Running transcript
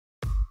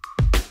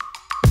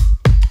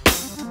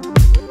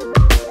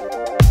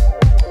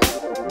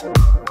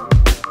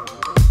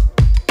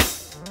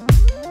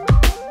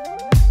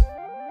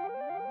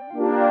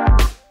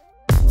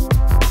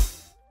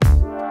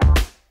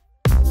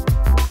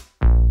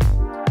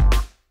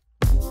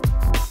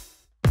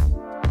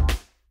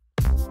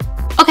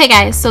Okay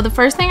guys, so the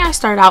first thing I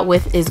start out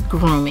with is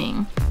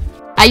grooming.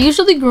 I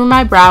usually groom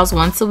my brows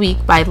once a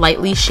week by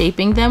lightly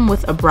shaping them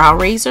with a brow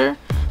razor.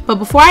 But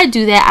before I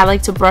do that, I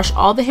like to brush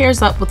all the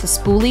hairs up with a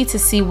spoolie to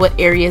see what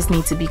areas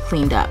need to be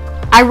cleaned up.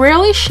 I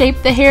rarely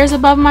shape the hairs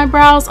above my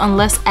brows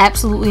unless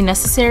absolutely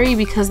necessary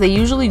because they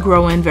usually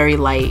grow in very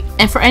light.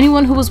 And for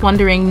anyone who was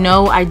wondering,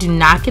 no, I do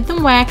not get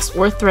them waxed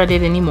or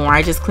threaded anymore.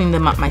 I just clean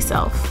them up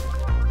myself.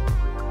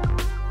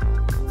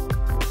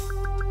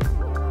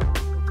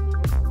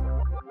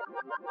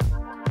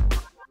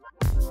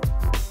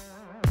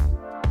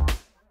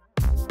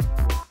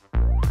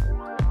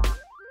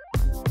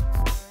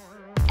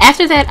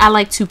 After that, I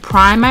like to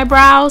prime my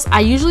brows. I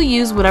usually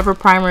use whatever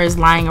primer is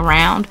lying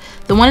around.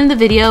 The one in the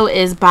video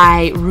is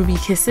by Ruby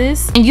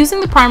Kisses, and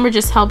using the primer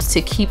just helps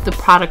to keep the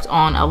product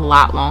on a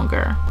lot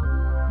longer.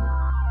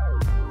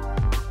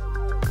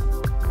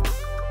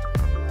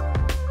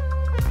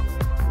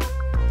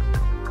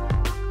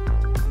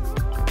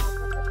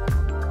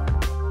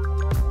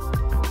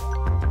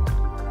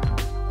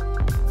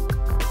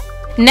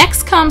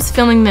 Next comes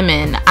filling them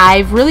in.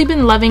 I've really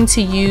been loving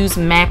to use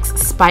MAC's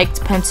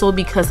spiked pencil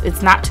because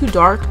it's not too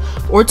dark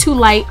or too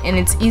light and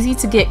it's easy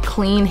to get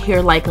clean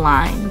hair-like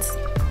lines.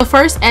 So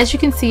first, as you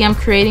can see, I'm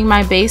creating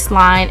my base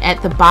line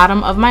at the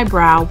bottom of my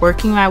brow,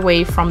 working my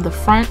way from the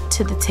front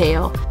to the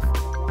tail.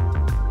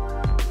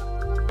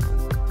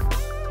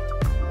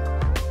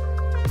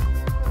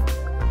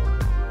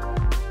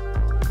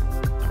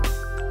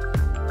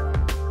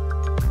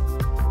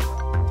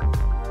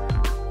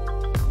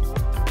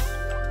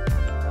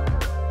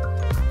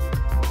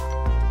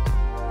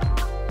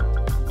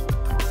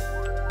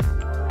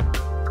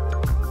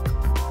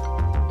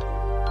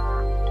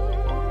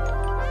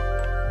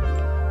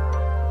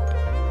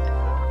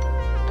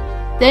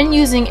 Then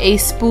using a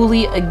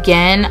spoolie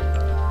again,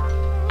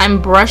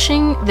 I'm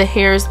brushing the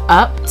hairs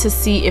up to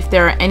see if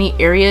there are any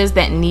areas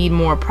that need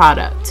more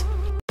product.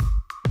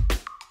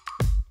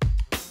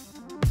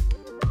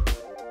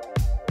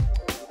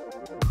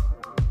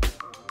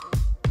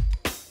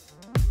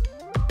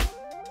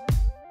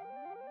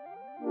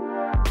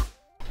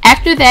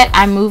 After that,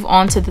 I move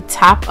on to the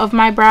top of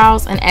my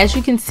brows, and as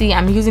you can see,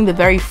 I'm using the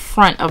very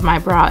front of my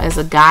brow as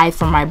a guide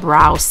for my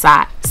brow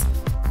size.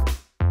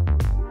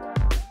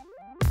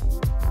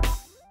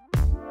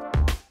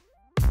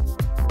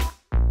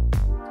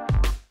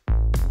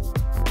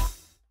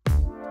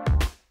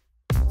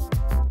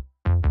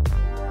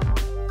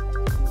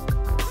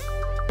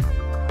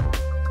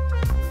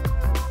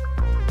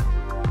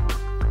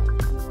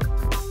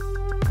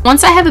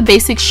 Once I have a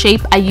basic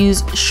shape, I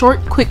use short,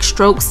 quick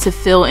strokes to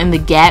fill in the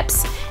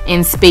gaps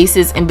and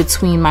spaces in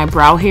between my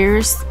brow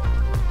hairs.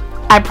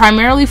 I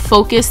primarily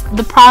focus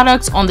the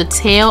product on the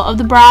tail of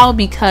the brow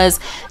because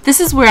this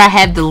is where I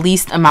have the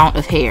least amount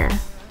of hair.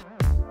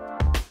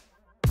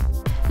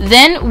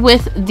 Then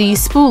with the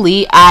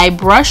spoolie, I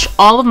brush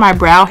all of my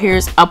brow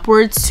hairs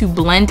upwards to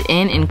blend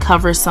in and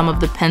cover some of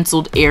the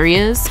penciled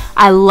areas.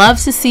 I love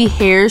to see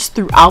hairs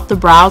throughout the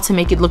brow to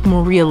make it look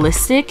more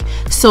realistic.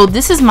 So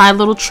this is my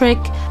little trick.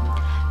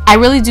 I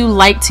really do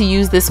like to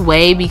use this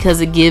way because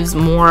it gives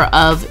more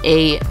of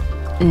a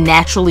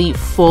naturally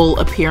full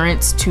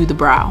appearance to the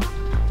brow.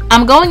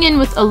 I'm going in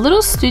with a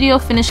little Studio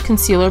Finish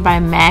concealer by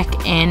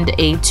MAC and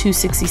a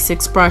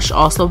 266 brush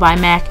also by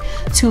MAC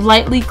to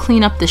lightly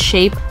clean up the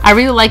shape. I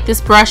really like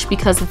this brush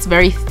because it's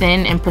very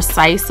thin and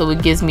precise, so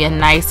it gives me a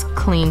nice,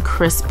 clean,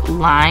 crisp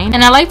line.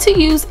 And I like to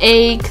use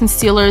a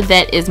concealer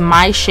that is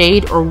my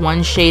shade or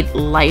one shade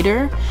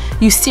lighter.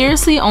 You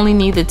seriously only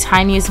need the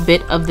tiniest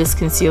bit of this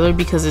concealer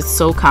because it's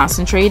so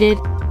concentrated.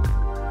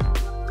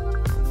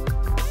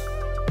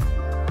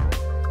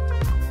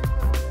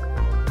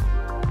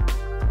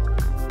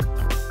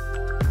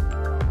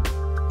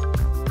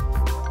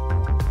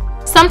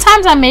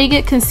 Sometimes I may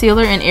get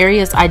concealer in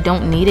areas I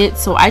don't need it,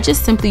 so I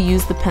just simply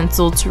use the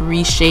pencil to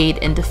reshade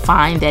and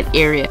define that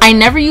area. I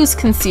never use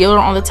concealer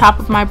on the top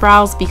of my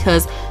brows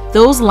because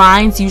those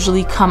lines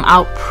usually come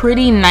out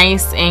pretty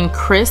nice and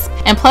crisp,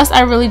 and plus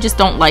I really just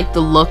don't like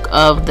the look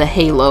of the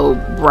halo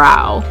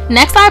brow.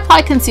 Next, I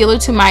apply concealer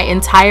to my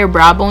entire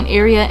brow bone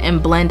area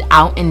and blend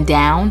out and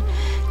down.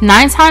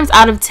 9 times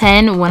out of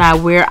 10 when I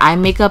wear eye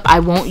makeup,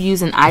 I won't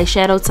use an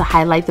eyeshadow to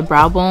highlight the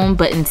brow bone,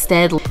 but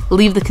instead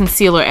leave the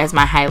concealer as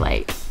my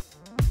highlight.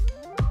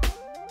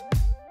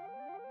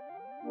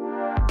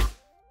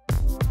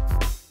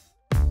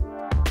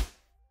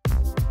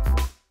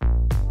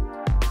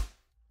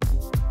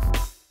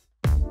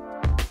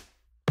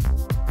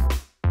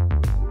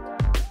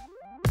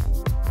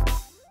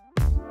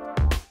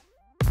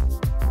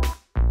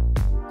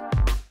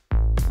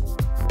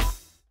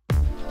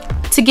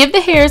 To give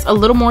the hairs a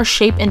little more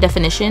shape and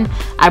definition,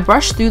 I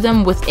brush through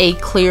them with a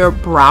clear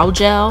brow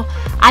gel.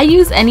 I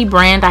use any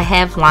brand I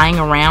have lying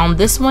around.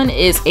 This one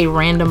is a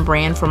random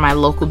brand from my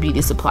local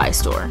beauty supply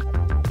store.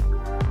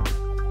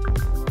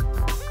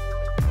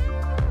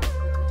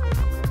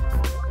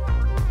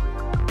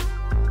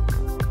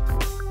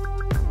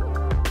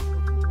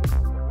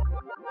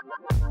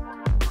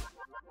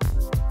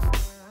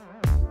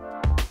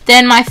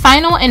 Then my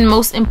final and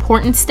most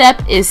important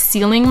step is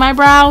sealing my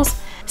brows.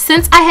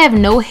 Since I have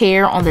no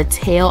hair on the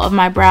tail of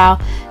my brow,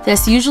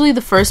 that's usually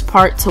the first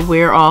part to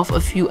wear off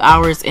a few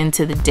hours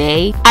into the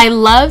day. I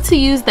love to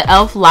use the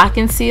e.l.f. Lock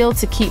and Seal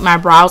to keep my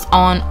brows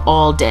on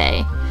all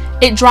day.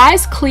 It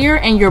dries clear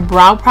and your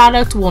brow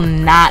product will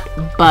not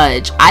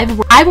budge. I've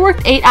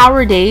worked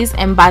 8-hour days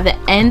and by the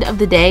end of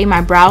the day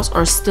my brows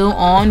are still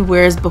on,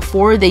 whereas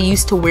before they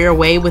used to wear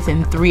away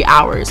within 3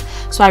 hours.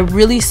 So I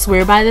really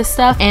swear by this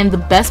stuff, and the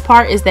best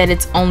part is that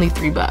it's only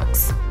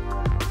 $3.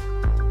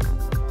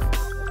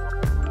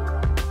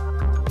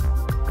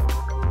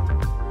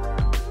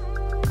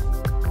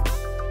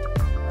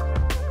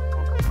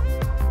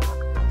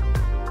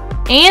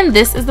 And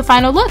this is the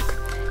final look.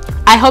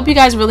 I hope you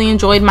guys really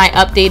enjoyed my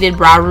updated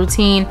brow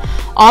routine.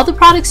 All the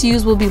products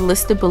used will be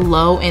listed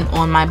below and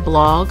on my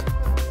blog.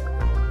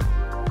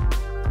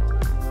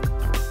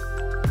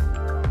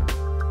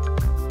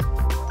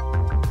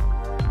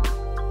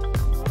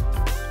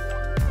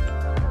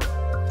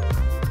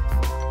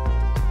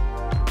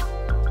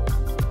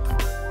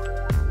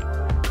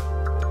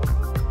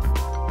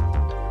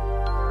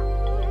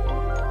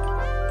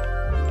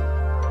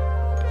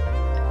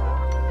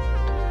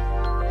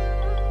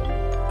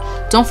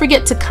 Don't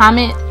forget to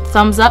comment,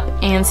 thumbs up,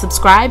 and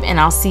subscribe, and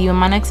I'll see you in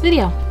my next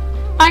video.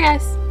 Bye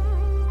guys.